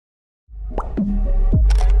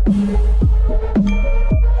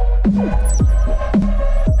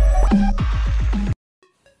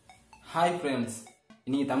Friends,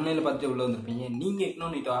 நீங்கள் தமிழில் பார்த்துட்டு உள்ளே வந்திருப்பீங்க. நீங்கள்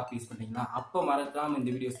இக்னோனிட்டோ ஆப் யூஸ் பண்ணுறீங்களா? அப்போ மறக்காமல் இந்த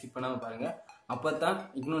வீடியோ ஸ்கிப் பண்ணாமல் பாருங்கள். அப்போ தான்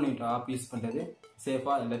இக்னோனிட்டோ ஆப் யூஸ் பண்ணுறது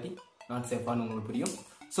சேஃபாக இல்லாட்டி நாட் சேஃபான்னு உங்களுக்கு புரியும்.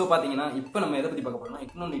 ஸோ பார்த்தீங்கன்னா இப்போ நம்ம எதை பற்றி பார்க்க போகிறோம்னா,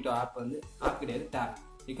 இக்னோனிட்டோ ஆப் வந்து ஆப் கிடையாது, டேப்.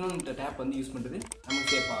 இக்னோனிட்டோ டேப் வந்து யூஸ் பண்ணுறது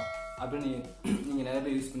நமக்கு சேஃபாக அப்படின்னு நீங்கள் நிறைய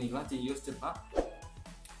பேர் யூஸ் பண்ணிக்கலாம், யோசிச்சிருக்கலாம்.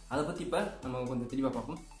 அதை பற்றி இப்போ நம்ம கொஞ்சம் தெளிவாக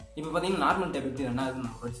பார்ப்போம். இப்போ பார்த்தீங்கன்னா நார்மல் டேப் எப்படி ரன் ஆகுதுன்னு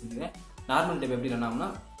நான் சொல்லிடுறேன். நார்மல் டேப் எப்படி ரன் ஆகும்னா,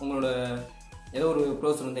 உங்களோட ஏதோ ஒரு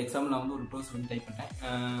ப்ரௌசர் வந்து எக்ஸாம்பிள் நான் வந்து ஒரு ப்ரௌசர் வந்து டைப் பண்ணிட்டேன்.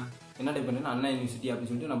 என்ன டைப் பண்ணேன்னா அண்ணா யூனிவர்சிட்டி அப்படின்னு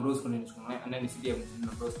சொல்லிட்டு நான் ப்ரௌஸ் பண்ணி வச்சுக்கோங்களேன். அண்ணா யூனிவர்சிட்டி அப்படின்னு சொல்லிட்டு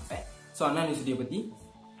நான் ப்ரௌஸ் பண்ணேன். ஸோ அண்ணா யூனிவர்சிட்டியை பற்றி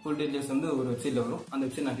ஃபுல் டீட்டெயில்ஸ் வந்து ஒரு வெப்சைட்டில் வரும். அந்த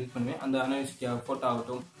வெப்சைட் நான் கிளிக் பண்ணுவேன். அந்த அண்ணா யூனிவர்சிட்டி ஃபோட்டோ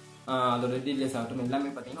ஆகட்டும், அதோட டீட்டெயில்ஸ் ஆகட்டும்,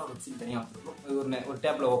 எல்லாமே பார்த்தீங்கன்னா ஒரு வெப்சைட் தனியாக வந்துருக்கும். ஒரு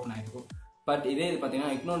டேப்பில் ஓப்பன் ஆகிருக்கும். பட் இதே இது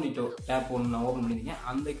பார்த்தீங்கன்னா இக்னோனிட்டோ டேப் ஒன்று நான் ஓப்பன் பண்ணியிருக்கேன்.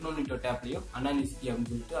 அந்த இக்னோனிட்டோ டேப்லேயும் அண்ணா யூனிவர்சிட்டி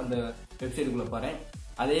அப்படின்னு சொல்லிட்டு அந்த வெப்சைட்டுக்குள்ளே போகிறேன்.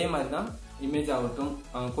 அதே மாதிரி தான் இமேஜ் ஆகட்டும்,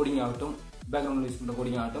 கோடிங் ஆகட்டும், பேக்ரவுண்ட் யூஸ் பண்ணுற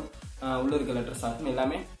கோடிங் ஆகட்டும், உள்ள இருக்க லெட்டர்ஸ் ஆகட்டும்,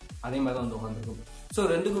 எல்லாமே அதே மாதிரி தான் வந்து உட்காந்துருக்கும். ஸோ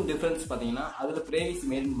ரெண்டுக்கும் டிஃப்ரென்ஸ் பார்த்தீங்கன்னா அதில் ப்ரைவசி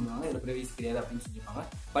மெயின்டைன் பண்ணுவாங்க, இதில் ப்ரைவசி கிடையாது அப்படின்னு சொல்லியிருப்பாங்க.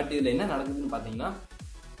 பட் இதில் என்ன நடக்குதுன்னு பார்த்தீங்கன்னா,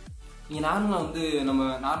 நீங்கள் நார்மலாக வந்து நம்ம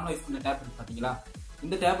நார்மலாக யூஸ் பண்ண டேப் பார்த்தீங்களா,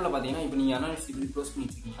 இந்த டேப்பில் பார்த்தீங்கன்னா இப்போ நீங்கள் அனாலிசிட்டி வந்து க்ளோஸ் பண்ணி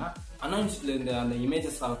வச்சுருக்கீங்கன்னா, அனாலிசிட்டியில் இருந்த அந்த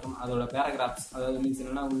இமேஜஸ் ஆகட்டும், அதோட பேராகிராஃப்ஸ், அதாவது மீன்ஸ்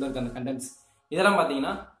என்னன்னா உள்ள இருக்க அந்த கண்டென்ட்ஸ், இதெல்லாம்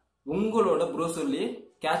பார்த்தீங்கன்னா உங்களோட ப்ரௌசர்லேயே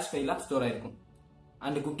கேட்ச் ஃபைலாக ஸ்டோர் ஆகிருக்கும்.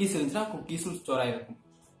 அண்ட் குக்கீஸ் இருந்துச்சுன்னா குக்கீஸும் ஸ்டோர் ஆகிருக்கும்,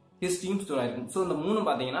 ஹிஸ்ட்ரியும் ஸ்டோர் ஆகிருக்கும். ஸோ இந்த மூணு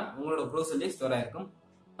பார்த்தீங்கன்னா உங்களோட ப்ரௌசர்லேயே ஸ்டோர் ஆகிருக்கும்.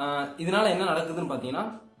 இதனால என்ன நடக்குதுன்னு பார்த்தீங்கன்னா,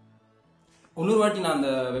 இன்னொரு வாட்டி நான் அந்த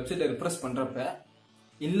வெப்சைட்டை ரிஃப்ரெஷ் பண்ணுறப்ப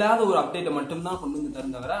இல்லாத ஒரு அப்டேட்டை மட்டும்தான் கொண்டு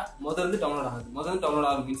வந்து தவிர முதல்ல டவுன்லோட் ஆகுது. டவுன்லோட்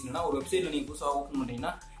ஆகும் மீன்ஸ் என்னன்னா, ஒரு வெப்சைட்டில் நீங்கள் புதுசாக ஓப்பன்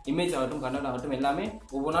பண்ணிட்டீங்கன்னா இமேஜ் ஆகட்டும், கண்டென்ட் ஆகட்டும், எல்லாமே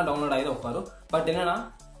ஒவ்வொன்றா டவுன்லோட் ஆகி தான் உட்காரும். பட் என்னன்னா,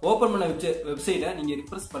 ஓப்பன் பண்ண வெப்சைட்டை நீங்கள்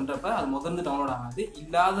ரிஃப்ரெஷ் பண்ணுறப்ப அது முதல்ல டவுன்லோட் ஆகாது.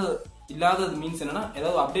 இல்லாதது மீன்ஸ் என்னன்னா,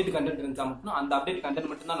 ஏதாவது அப்டேட் கண்டென்ட் இருந்தால் மட்டும் அந்த அப்டேட் கண்டென்ட்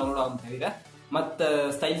மட்டும் தான் டவுன்லோட் ஆகும் தவிர மற்ற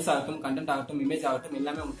ஸ்டைல்ஸ் ஆகட்டும், கண்டென்ட் ஆகட்டும், இமேஜ் ஆகட்டும்,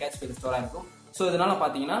 எல்லாமே உங்கள் கேட்ச் ஃபைல் ஸ்டோர் ஆகிருக்கும். ஸோ இதனால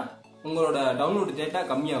பார்த்தீங்கன்னா உங்களோட டவுன்லோடு டேட்டா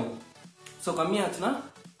கம்மியாகும். ஸோ கம்மியாச்சுன்னா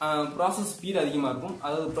ப்ராசஸ் ஸ்பீட் அதிகமாக இருக்கும்,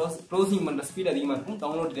 அதாவது ப்ரௌசிங் பண்ணுற ஸ்பீட் அதிகமாக இருக்கும்,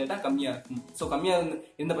 டவுன்லோட் டேட்டா கம்மியாக இருக்கும். ஸோ கம்மியாக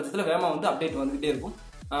இருந்த பட்சத்தில் வேகமாக வந்து அப்டேட் வந்துகிட்டே இருக்கும்.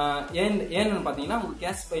 ஏன்னு பார்த்தீங்கன்னா உங்கள்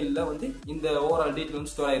கேஷ் ஃபைலில் வந்து இந்த ஓவரால் டீட்டெயில்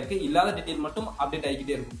வந்து ஸ்டோர் ஆகிருக்கு, இல்லாத டீட்டெயில் மட்டும் அப்டேட்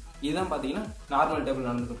ஆகிக்கிட்டே இருக்கும். இதுதான் பார்த்தீங்கன்னா நார்மல் டேப்பில்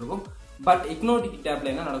நடந்துகிட்டு இருக்கும். பட் இக்னோனிட்டோ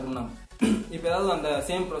டேப்பில் என்ன நடக்கும்னா, இப்போ ஏதாவது அந்த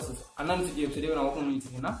சேம் ப்ராசஸ் அண்ணா யூனிவர்சிட்டி வெப்சைட்டை நான் ஓப்பன் பண்ணி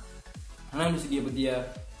வச்சிங்கன்னா, அண்ணா யூனிவர்சிட்டியை பற்றிய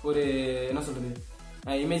ஒரு என்ன சொல்கிறது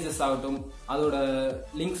இமேஜஸ் ஆகட்டும், அதோட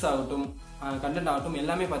லிங்க்ஸ் ஆகட்டும், கண்டென்ட் ஆகட்டும்,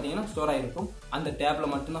 எல்லாமே பார்த்தீங்கன்னா ஸ்டோர் ஆகிருக்கும். அந்த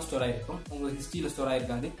டேப்பில் மட்டும்தான் ஸ்டோர் ஆகிருக்கும். உங்களுக்கு ஹிஸ்ட்ரியில் store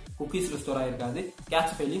ஆகிருக்காது, குக்கீஸில் store ஆகிருக்காது,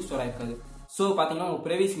 catch ஃபைலையும் store ஆகிருக்காது. So பார்த்தீங்கன்னா உங்கள்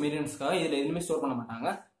ப்ரைவசி மெயின்டெனன்ஸ்க்காக இதில் எதுவுமே ஸ்டோர் பண்ண மாட்டாங்க.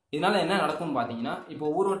 இதனால என்ன நடக்கும்னு பார்த்தீங்கன்னா, இப்போ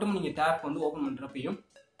ஒவ்வொரு வட்டமும் நீங்கள் டேப் வந்து ஓப்பன் பண்ணுறப்பையும்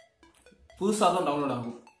புதுசாக தான் டவுன்லோட்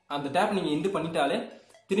ஆகும். அந்த டேப் நீங்கள் எண்டு பண்ணிட்டாலே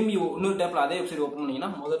திரும்பி இன்னொரு டேப்பில் அதே வெப்சைட் ஓப்பன் பண்ணிங்கன்னா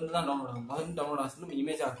முதல்ல தான் டவுன்லோட் ஆகும். முதல்ல டவுன்லோட் ஆகட்டும்,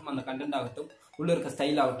 இமேஜ் ஆகட்டும், அந்த கண்டென்ட் ஆகட்டும், உள்ள இருக்க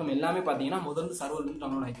ஸ்டைல் ஆகட்டும், எல்லாமே பார்த்தீங்கன்னா முதல்ல சர்வர்லேருந்து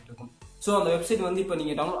டவுன்லோட் ஆகிட்டு இருக்கும். ஸோ அந்த வெப்சைட் வந்து இப்போ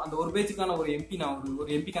நீங்கள் டவுன்லோட் அந்த ஒரு பேஜுக்கான ஒரு எம்பி நான் ஒரு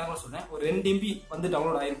எம்பி கணக்கில் சொல்கிறேன், ஒரு 2 MB வந்து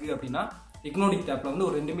டவுன்லோட் ஆயிருக்கு அப்படின்னா, இக்னோனிட்டோ டேப்பில் வந்து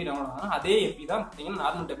ஒரு 2 MB டவுன்லோட் ஆகும். அதே எம்பி தான் பார்த்தீங்கன்னா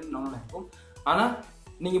நார்மல் டேப்பில் டவுன்லோட் ஆகிருக்கும். ஆனால்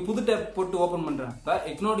நீங்கள் புது டேப் போட்டு ஓப்பன் பண்ணுறப்ப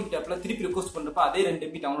இக்னோனிட்டோ டேப்பில் திருப்பி ரிக்வஸ்ட் பண்ணுறப்ப அதே 2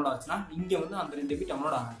 MB டவுன்லோட் ஆச்சுன்னா இங்கே வந்து அந்த 2 MB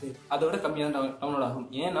டவுன்லோட் ஆகாது, அதோட கம்மியாக தான் டவுன்லோட் ஆகும்.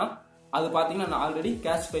 ஏன்னா அது பார்த்தீங்கன்னா ஆல்ரெடி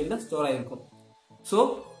கேஷ் ஃபைலில் ஸ்டோர் ஆகிருக்கும். ஸோ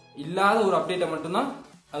இல்லாத ஒரு அப்டேட்டை மட்டும்தான்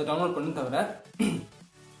அது டவுன்லோட் பண்ணு தவிர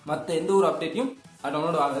மற்ற எந்த ஒரு அப்டேட்டையும் அது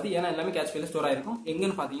டவுன்லோட் ஆகாது. ஏன்னா எல்லாமே கேட்ச் ஃபைலில் ஸ்டோர் ஆகிருக்கும்.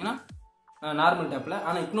 எங்கன்னு பார்த்தீங்கன்னா நார்மல் டேப்பில்.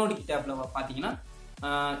 ஆனால் இக்னோனிட்டோ டேப்பில் பார்த்தீங்கன்னா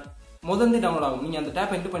முதல்ல டவுன்லோட் ஆகும். நீங்கள் அந்த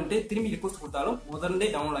டேப் என்டர் பண்ணிட்டு திரும்பி ரிக்வஸ்ட் கொடுத்தாலும் முதல்ல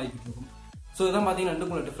டவுன்லோட் ஆகிட்டு இருக்கும். ஸோ இதான் பார்த்தீங்கன்னா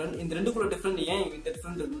ரெண்டுக்குள்ள டிஃப்ரெண்ட். இந்த ரெண்டுக்குள்ள டிஃப்ரெண்ட் ஏன் இந்த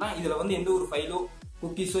டிஃப்ரெண்ட் இருக்குன்னா, இதில் வந்து எந்த ஒரு ஃபைலோ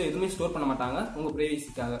குக்கீஸோ எதுவுமே ஸ்டோர் பண்ண மாட்டாங்க உங்கள்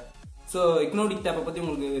ப்ரைவசிக்காக. ஸோ இக்னோனிட்டோ டேப்பை பற்றி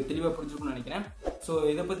உங்களுக்கு தெளிவாக புரிஞ்சுக்கணும்னு நினைக்கிறேன். ஸோ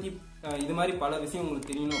இதை பற்றி இது மாதிரி பல விஷயம் உங்களுக்கு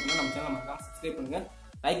தெரியணும் அப்படின்னா நம்ம சேனல் மறக்காம சப்ஸ்கிரைப் பண்ணுங்கள்,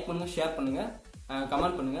 லைக் பண்ணுங்கள், ஷேர் பண்ணுங்கள்,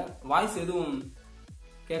 கமெண்ட் பண்ணுங்கள். வாய்ஸ் எதுவும்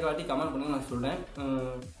கேட்கலாட்டி கமெண்ட் பண்ணுங்கள், நான் சொல்கிறேன்.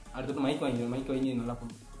 அடுத்தது மைக் வாங்கி நல்லா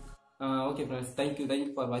பண்ணுங்க. ஓகே ஃப்ரெண்ட்ஸ், தேங்க்யூ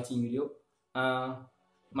ஃபார் வாட்சிங் வீடியோ.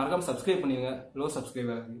 மறக்காமல் சப்ஸ்கிரைப் பண்ணிடுங்க, லோ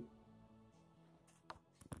சப்ஸ்கிரைபர் இருக்குது.